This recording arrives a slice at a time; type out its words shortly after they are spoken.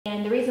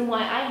And the reason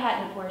why I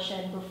had an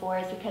abortion before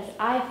is because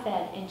I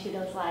fed into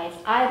those lies.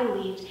 I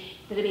believed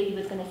that a baby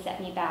was going to set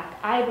me back.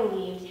 I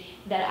believed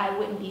that I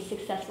wouldn't be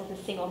successful as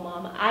a single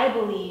mom. I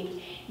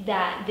believed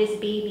that this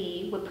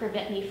baby would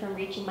prevent me from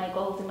reaching my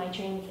goals and my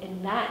dreams,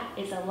 and that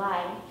is a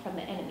lie from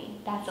the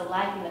enemy. That's a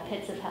lie from the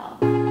pits of hell.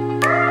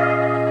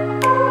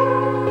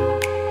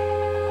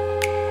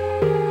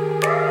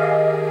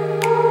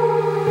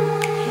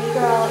 Hey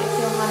girl, it's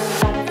Johanna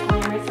with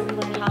DELIVERANCE, where we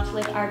learn how to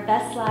live our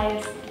best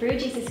lives through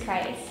Jesus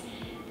Christ.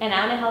 And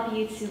I want to help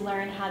you to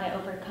learn how to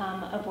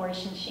overcome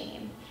abortion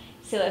shame.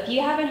 So if you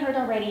haven't heard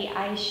already,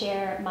 I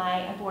share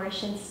my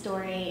abortion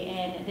story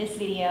in this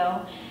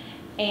video.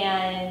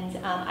 And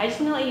I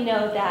just want to let you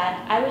know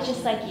that I was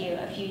just like you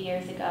a few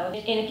years ago.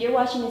 And if you're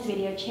watching this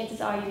video,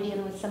 chances are you're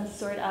dealing with some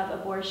sort of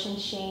abortion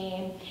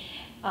shame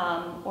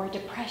or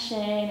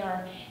depression,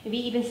 or maybe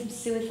even some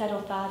suicidal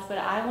thoughts, but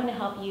I want to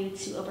help you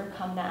to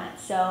overcome that.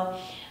 So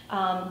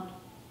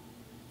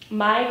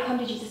my come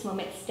to Jesus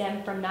moment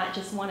stemmed from not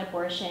just one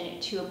abortion,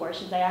 2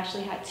 abortions. I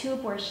actually had 2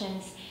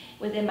 abortions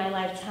within my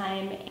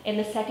lifetime, and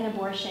the second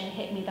abortion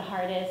hit me the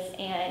hardest,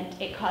 and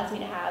it caused me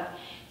to have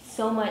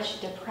so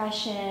much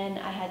depression.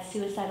 I had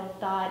suicidal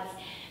thoughts,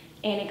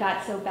 and it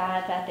got so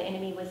bad that the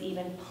enemy was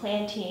even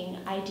planting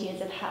ideas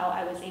of how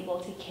I was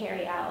able to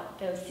carry out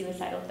those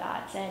suicidal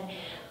thoughts. And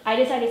I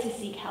decided to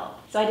seek help.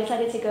 So I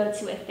decided to go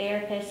to a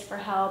therapist for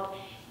help.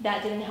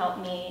 That didn't help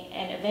me,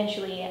 and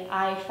eventually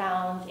I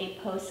found a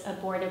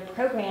post-abortive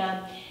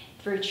program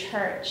through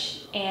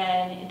church,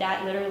 and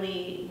that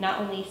literally not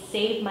only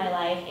saved my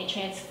life, it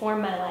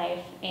transformed my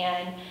life,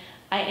 and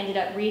I ended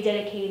up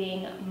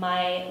rededicating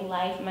my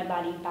life, my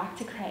body back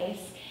to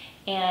Christ.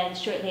 And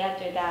shortly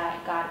after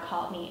that, God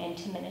called me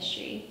into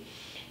ministry.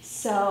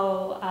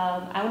 So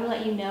I want to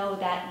let you know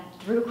that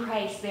through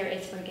Christ there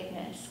is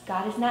forgiveness.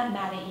 God is not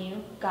mad at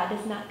you. God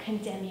does not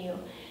condemn you.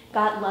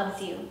 God loves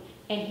you,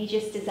 and He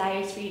just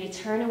desires for you to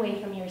turn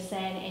away from your sin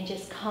and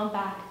just come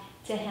back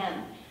to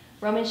Him.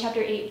 Romans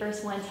chapter 8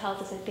 verse 1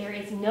 tells us that there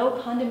is no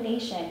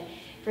condemnation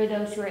for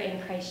those who are in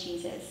Christ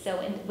Jesus.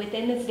 So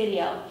within this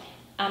video,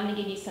 I'm going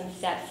to give you some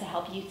steps to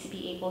help you to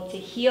be able to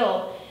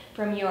heal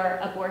from your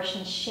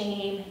abortion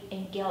shame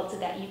and guilt, so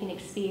that you can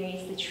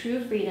experience the true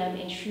freedom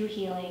and true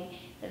healing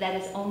that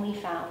is only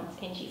found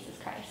in Jesus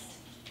Christ.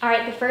 All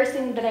right, the first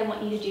thing that I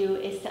want you to do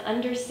is to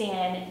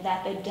understand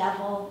that the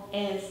devil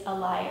is a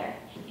liar.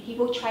 He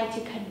will try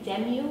to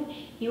condemn you.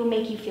 He will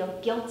make you feel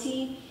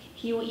guilty.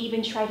 He will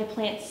even try to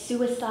plant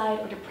suicide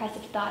or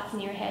depressive thoughts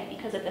in your head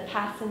because of the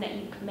past sin that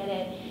you've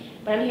committed.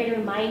 But I'm here to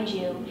remind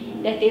you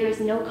that there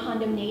is no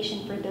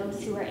condemnation for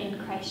those who are in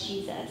Christ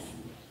Jesus.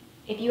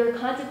 If you are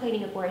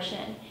contemplating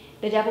abortion,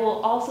 the devil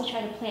will also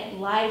try to plant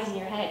lies in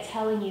your head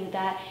telling you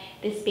that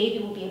this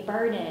baby will be a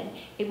burden,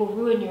 it will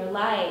ruin your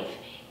life,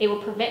 it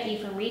will prevent you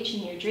from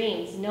reaching your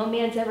dreams. No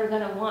man's ever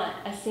going to want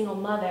a single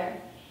mother.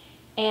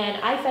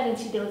 And I fed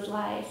into those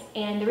lies.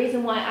 And the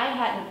reason why I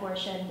had an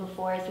abortion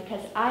before is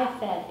because I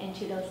fed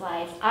into those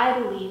lies. I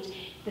believed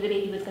that a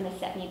baby was going to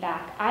set me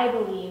back. I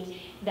believed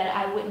that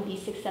I wouldn't be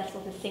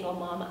successful as a single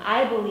mom.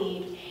 I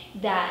believed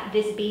that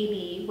this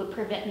baby would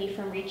prevent me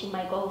from reaching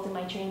my goals and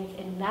my dreams,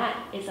 and that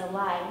is a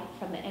lie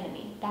from the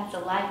enemy. That's a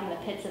lie from the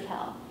pits of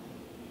hell.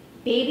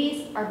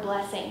 Babies are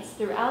blessings.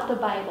 Throughout the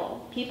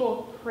Bible,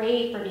 people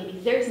pray for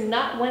babies. There's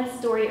not one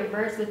story or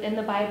verse within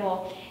the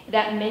Bible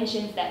that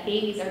mentions that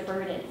babies are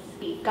burdens.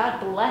 God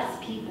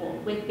bless people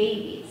with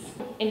babies.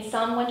 In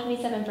Psalm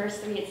 127 verse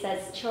 3 it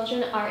says,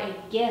 "Children are a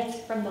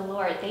gift from the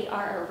Lord. They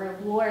are a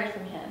reward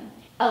from Him."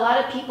 A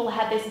lot of people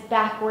have this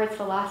backwards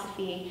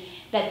philosophy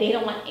that they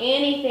don't want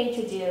anything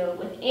to do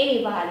with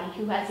anybody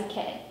who has a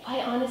kid.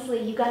 Quite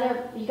honestly, you gotta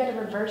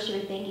reverse your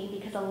thinking,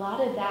 because a lot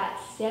of that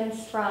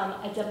stems from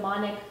a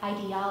demonic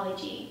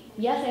ideology.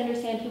 Yes, I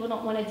understand people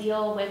don't want to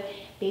deal with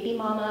baby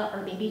mama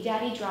or baby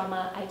daddy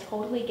drama. I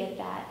totally get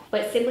that.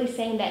 But simply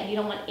saying that you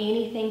don't want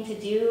anything to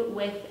do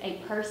with a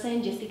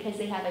person just because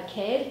they have a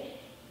kid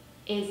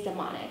is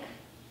demonic.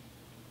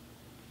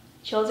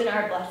 Children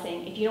are a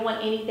blessing. If you don't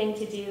want anything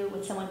to do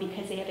with someone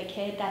because they have a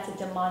kid, that's a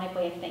demonic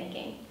way of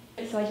thinking.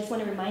 So I just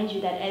want to remind you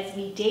that as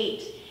we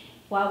date,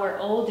 while we're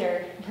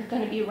older, we're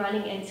going to be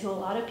running into a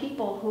lot of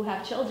people who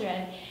have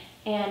children,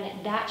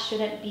 and that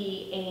shouldn't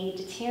be a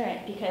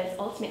deterrent, because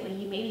ultimately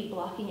you may be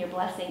blocking your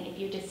blessing if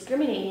you're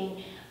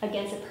discriminating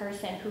against a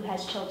person who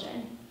has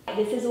children.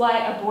 This is why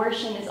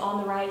abortion is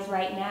on the rise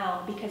right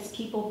now, because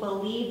people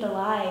believe the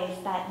lies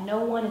that no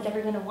one is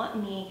ever going to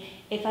want me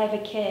if I have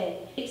a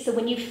kid. So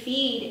when you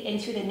feed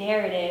into the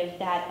narrative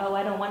that, oh,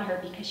 I don't want her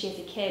because she has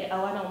a kid,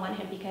 oh, I don't want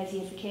him because he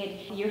has a kid,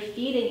 you're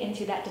feeding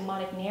into that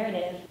demonic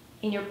narrative,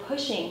 and you're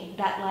pushing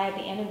that lie of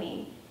the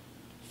enemy.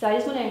 So I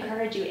just want to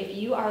encourage you, if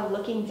you are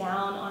looking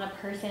down on a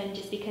person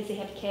just because they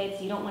have kids,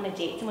 you don't want to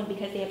date someone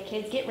because they have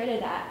kids, get rid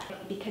of that,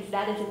 because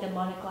that is a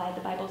demonic lie.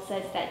 The Bible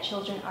says that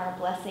children are a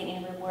blessing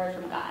and a reward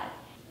from God.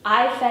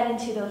 I fed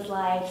into those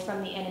lies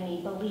from the enemy,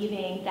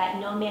 believing that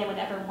no man would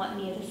ever want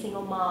me as a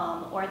single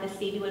mom, or this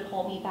baby would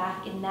hold me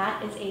back, and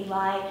that is a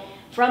lie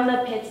from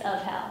the pits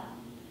of hell.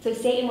 So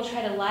Satan will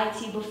try to lie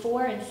to you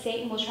before, and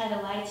Satan will try to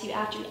lie to you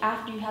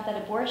after you have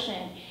that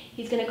abortion.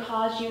 He's going to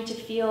cause you to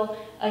feel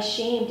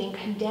ashamed and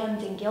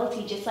condemned and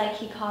guilty, just like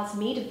he caused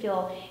me to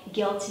feel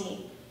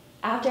guilty.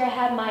 After I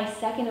had my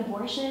second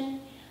abortion,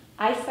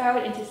 I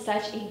spiraled into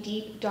such a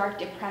deep, dark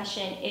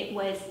depression. It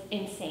was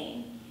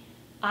insane.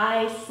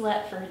 I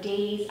slept for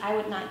days. I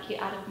would not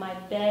get out of my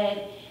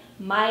bed.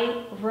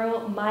 My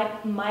room,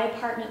 my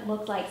apartment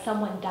looked like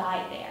someone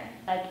died there.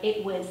 Like,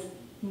 it was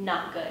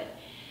not good.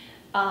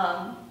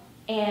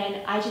 And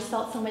I just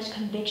felt so much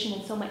conviction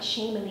and so much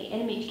shame, and the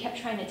enemy kept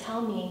trying to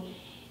tell me,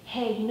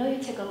 hey, you know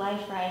you took a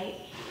life, right?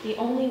 The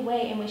only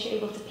way in which you're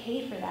able to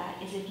pay for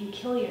that is if you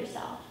kill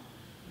yourself.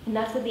 And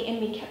that's what the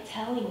enemy kept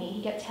telling me.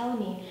 He kept telling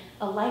me,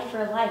 a life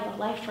for a life, a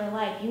life for a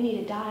life, you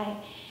need to die.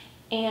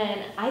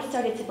 And I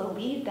started to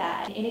believe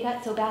that, and it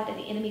got so bad that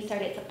the enemy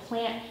started to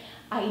plant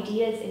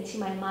ideas into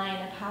my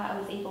mind of how I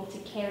was able to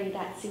carry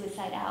that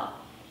suicide out.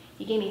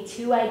 He gave me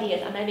 2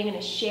 ideas. I'm not even going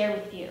to share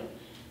with you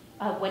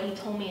what he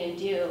told me to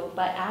do,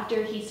 but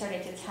after he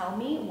started to tell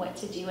me what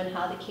to do and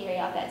how to carry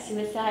out that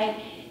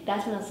suicide,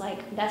 that's when I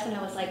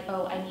was like,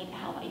 oh, I need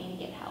help. I need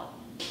to get help.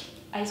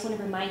 I just want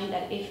to remind you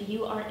that if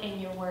you aren't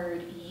in your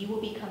word, you will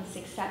become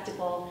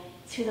susceptible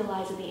to the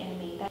lies of the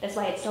enemy. That's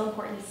why it's so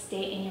important to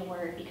stay in your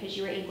word, because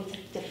you are able to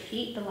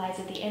defeat the lies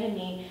of the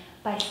enemy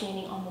by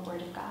standing on the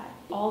word of God.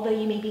 Although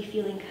you may be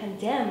feeling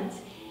condemned,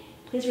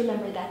 please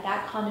remember that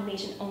that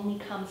condemnation only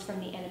comes from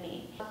the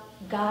enemy.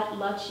 God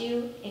loves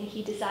you, and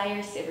he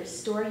desires to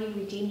restore you,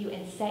 redeem you,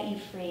 and set you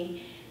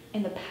free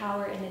in the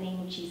power in the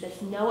name of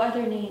Jesus. No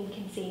other name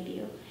can save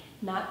you.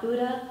 Not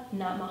Buddha,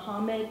 not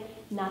Muhammad,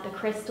 not the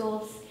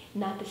crystals,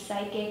 not the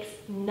psychics.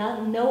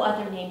 No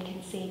other name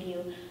can save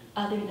you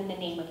other than the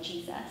name of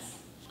Jesus.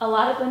 A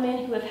lot of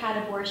women who have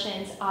had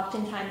abortions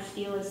oftentimes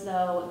feel as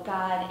though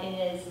God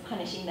is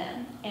punishing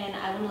them. And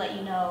I want to let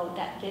you know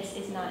that this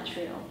is not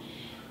true.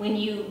 When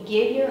you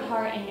give your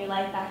heart and your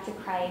life back to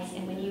Christ,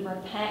 and when you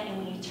repent and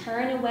when you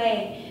turn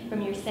away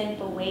from your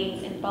sinful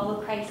ways and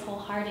follow Christ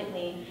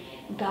wholeheartedly,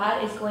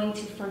 God is going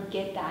to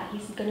forget that.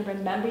 He's going to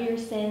remember your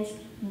sins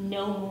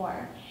no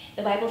more.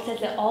 The Bible says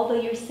that although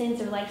your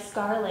sins are like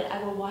scarlet,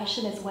 I will wash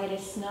them as white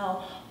as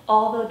snow.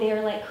 Although they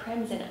are like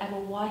crimson, I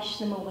will wash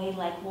them away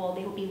like wool.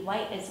 They will be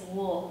white as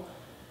wool.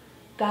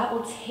 God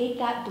will take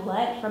that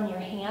blood from your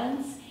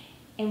hands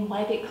and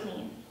wipe it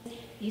clean.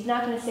 He's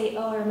not going to say,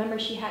 oh, I remember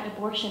she had an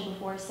abortion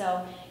before,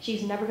 so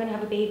she's never going to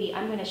have a baby.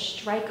 I'm going to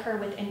strike her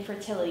with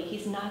infertility.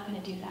 He's not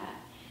going to do that.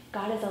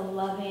 God is a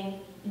loving,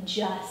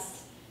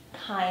 just,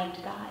 kind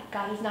God.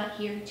 God is not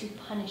here to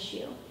punish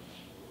you.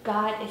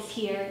 God is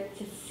here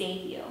to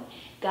save you.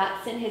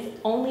 God sent his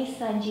only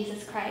son,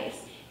 Jesus Christ,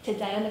 to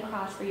die on the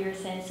cross for your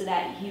sins so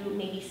that you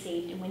may be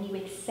saved. And when you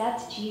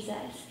accept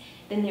Jesus,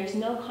 then there's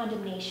no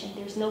condemnation,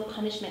 there's no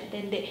punishment,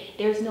 then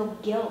there's no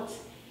guilt.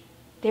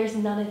 There's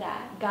none of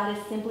that. God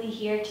is simply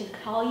here to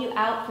call you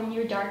out from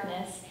your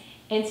darkness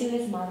into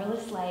his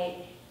marvelous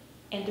light,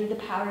 and through the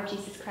power of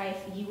Jesus Christ,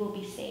 you will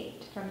be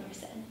saved from your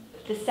sin.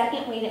 The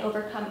second way to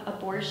overcome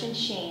abortion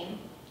shame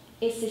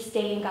is to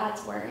stay in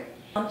God's word.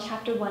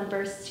 Chapter 1,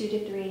 verse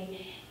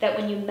 2-3, that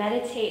when you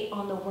meditate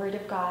on the word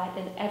of God,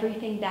 then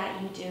everything that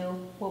you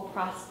do will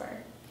prosper.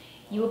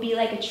 You will be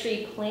like a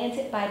tree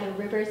planted by the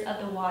rivers of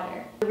the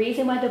water. The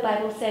reason why the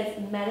Bible says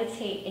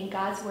meditate in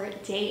God's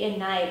word day and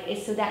night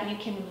is so that you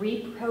can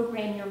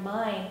reprogram your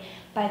mind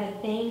by the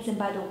things and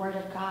by the word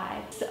of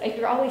God. So if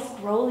you're always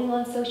scrolling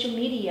on social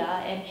media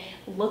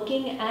and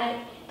looking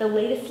at the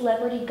latest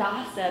celebrity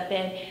gossip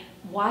and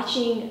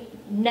watching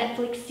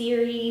Netflix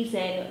series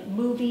and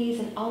movies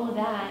and all of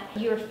that,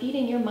 you're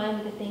feeding your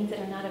mind with the things that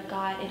are not of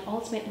God, and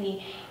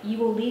ultimately you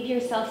will leave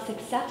yourself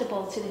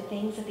susceptible to the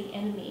things of the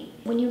enemy.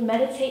 When you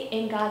meditate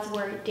in God's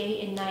word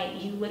day and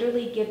night, you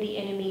literally give the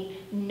enemy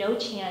no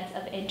chance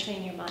of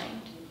entering your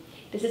mind.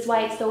 This is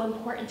why it's so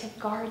important to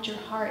guard your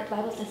heart. The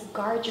Bible says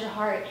guard your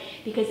heart,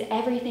 because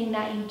everything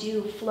that you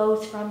do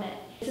flows from it.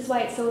 This is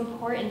why it's so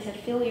important to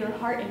fill your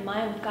heart and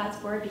mind with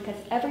God's word, because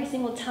every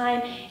single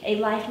time a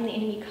lie from the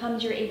enemy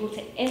comes, you're able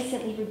to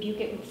instantly rebuke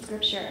it with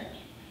scripture.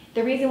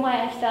 The reason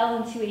why I fell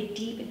into a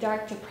deep,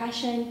 dark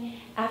depression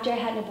after I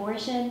had an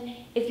abortion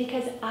is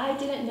because I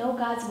didn't know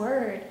God's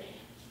word.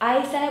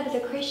 I said I was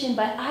a Christian,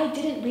 but I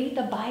didn't read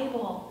the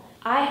Bible.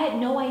 I had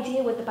no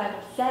idea what the Bible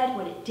said,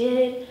 what it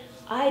did.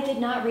 I did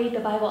not read the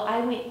Bible.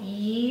 I went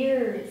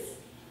years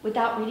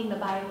without reading the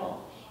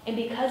Bible. And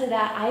because of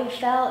that, I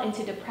fell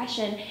into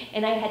depression,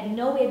 and I had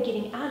no way of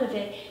getting out of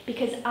it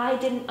because I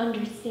didn't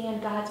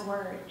understand God's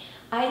word.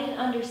 I didn't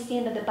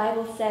understand that the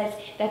Bible says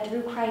that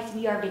through Christ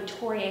we are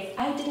victorious.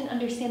 I didn't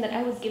understand that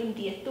I was given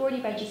the authority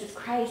by Jesus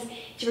Christ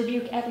to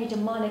rebuke every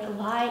demonic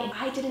lie. And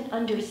I didn't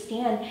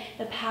understand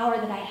the power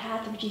that I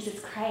had through Jesus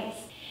Christ.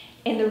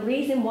 And the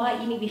reason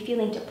why you may be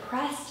feeling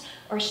depressed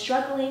or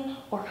struggling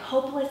or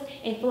hopeless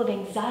and full of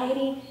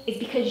anxiety is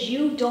because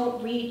you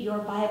don't read your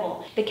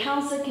Bible. The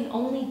counselor can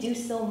only do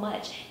so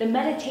much. The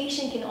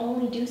meditation can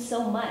only do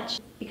so much,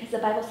 because the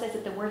Bible says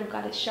that the word of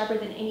God is sharper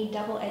than any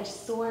double-edged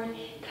sword,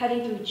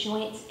 cutting through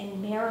joints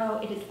and marrow.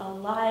 It is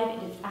alive,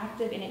 it is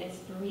active, and it is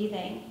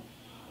breathing.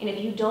 And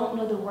if you don't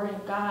know the Word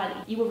of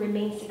God, you will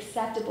remain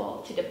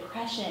susceptible to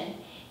depression,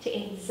 to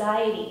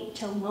anxiety,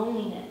 to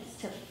loneliness,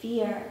 to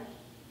fear.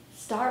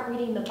 Start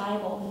reading the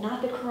Bible,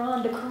 not the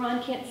Quran. The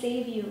Quran can't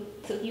save you.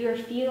 So if you are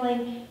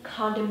feeling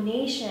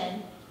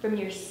condemnation from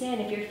your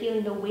sin, if you're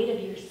feeling the weight of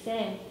your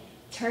sin,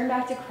 turn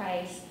back to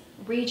Christ,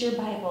 read your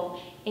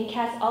Bible, and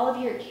cast all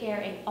of your care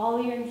and all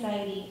of your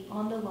anxiety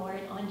on the Lord,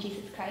 on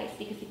Jesus Christ,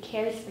 because He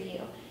cares for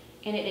you,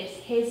 and it is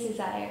His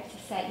desire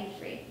to set you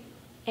free.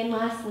 And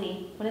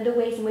lastly, one of the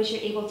ways in which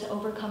you're able to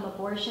overcome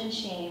abortion,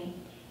 shame,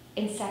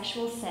 and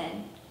sexual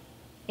sin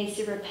is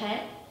to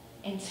repent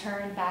and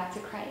turn back to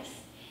Christ.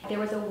 There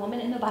was a woman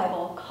in the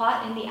Bible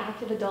caught in the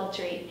act of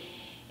adultery,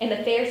 and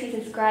the Pharisees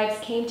and scribes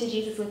came to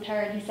Jesus with her,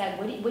 and He said,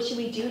 what should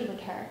we do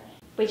with her?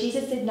 But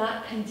Jesus did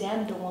not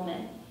condemn the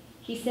woman.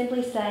 He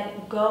simply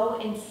said, go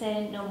and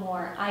sin no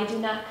more. I do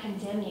not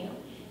condemn you.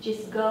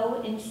 Just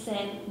go and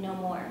sin no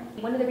more.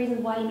 One of the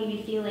reasons why you may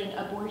be feeling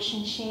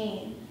abortion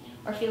shame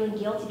or feeling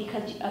guilty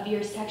because of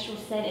your sexual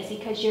sin is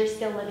because you're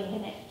still living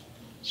in it.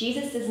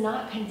 Jesus does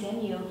not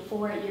condemn you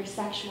for your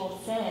sexual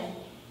sin,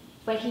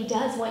 but He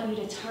does want you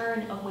to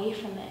turn away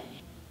from it.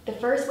 The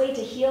first way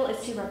to heal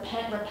is to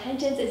repent.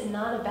 Repentance is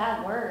not a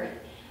bad word.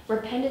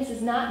 Repentance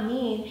does not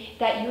mean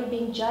that you're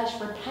being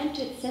judged.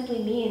 Repentance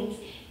simply means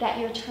that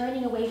you're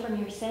turning away from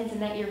your sins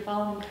and that you're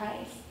following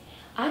Christ.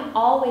 I'm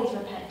always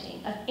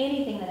repenting of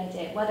anything that I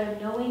did, whether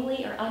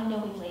knowingly or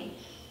unknowingly.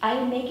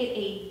 I make it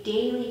a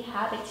daily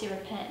habit to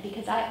repent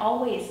because I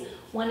always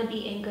want to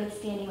be in good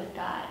standing with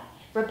God.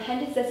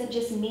 Repentance doesn't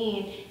just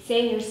mean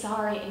saying you're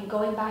sorry and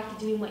going back to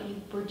doing what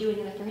you were doing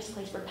in the first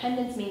place.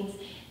 Repentance means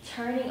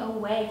turning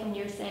away from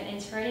your sin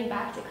and turning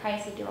back to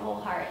Christ with your whole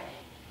heart.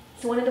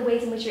 So one of the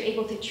ways in which you're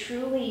able to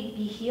truly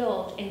be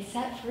healed and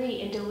set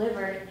free and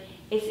delivered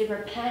is to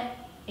repent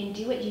and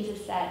do what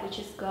Jesus said, which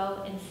is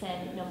go and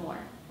sin no more.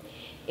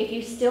 If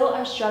you still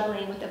are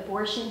struggling with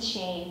abortion,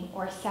 shame,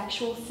 or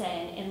sexual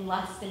sin, and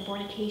lust, and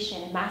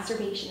fornication, and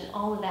masturbation, and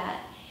all of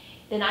that,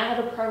 then I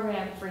have a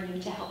program for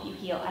you to help you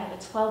heal. I have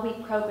a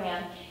 12-week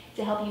program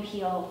to help you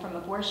heal from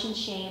abortion,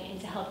 shame, and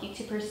to help you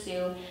to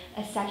pursue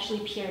a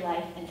sexually pure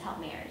life until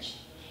marriage.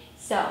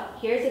 So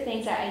here's the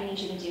things that I need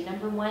you to do.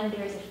 Number one,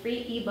 there's a free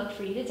ebook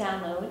for you to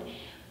download,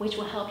 which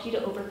will help you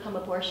to overcome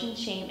abortion,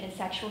 shame, and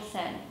sexual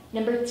sin.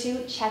 Number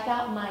two, check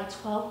out my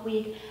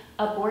 12-week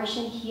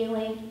abortion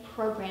healing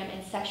program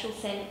and sexual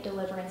sin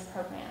deliverance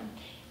program.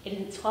 It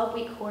is a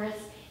 12-week course.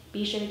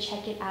 Be sure to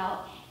check it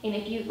out. And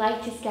if you'd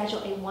like to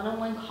schedule a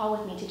one-on-one call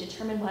with me to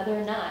determine whether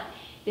or not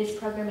this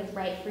program is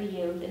right for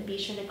you, then be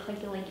sure to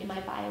click the link in my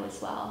bio as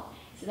well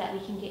so that we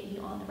can get you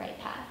on the right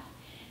path.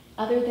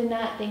 Other than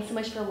that, thanks so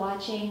much for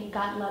watching.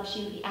 God loves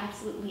you. He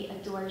absolutely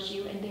adores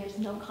you, and there's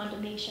no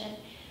condemnation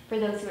for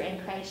those who are in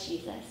Christ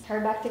Jesus.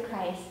 Turn back to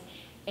Christ,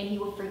 and He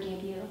will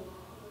forgive you.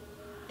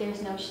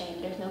 There's no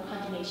shame. There's no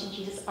condemnation.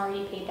 Jesus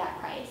already paid that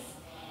price.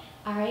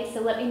 All right,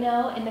 so let me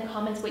know in the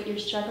comments what you're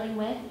struggling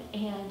with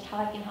and how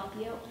I can help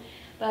you.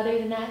 But other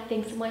than that,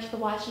 thanks so much for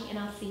watching, and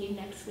I'll see you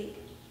next week.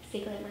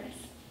 Stay glamorous.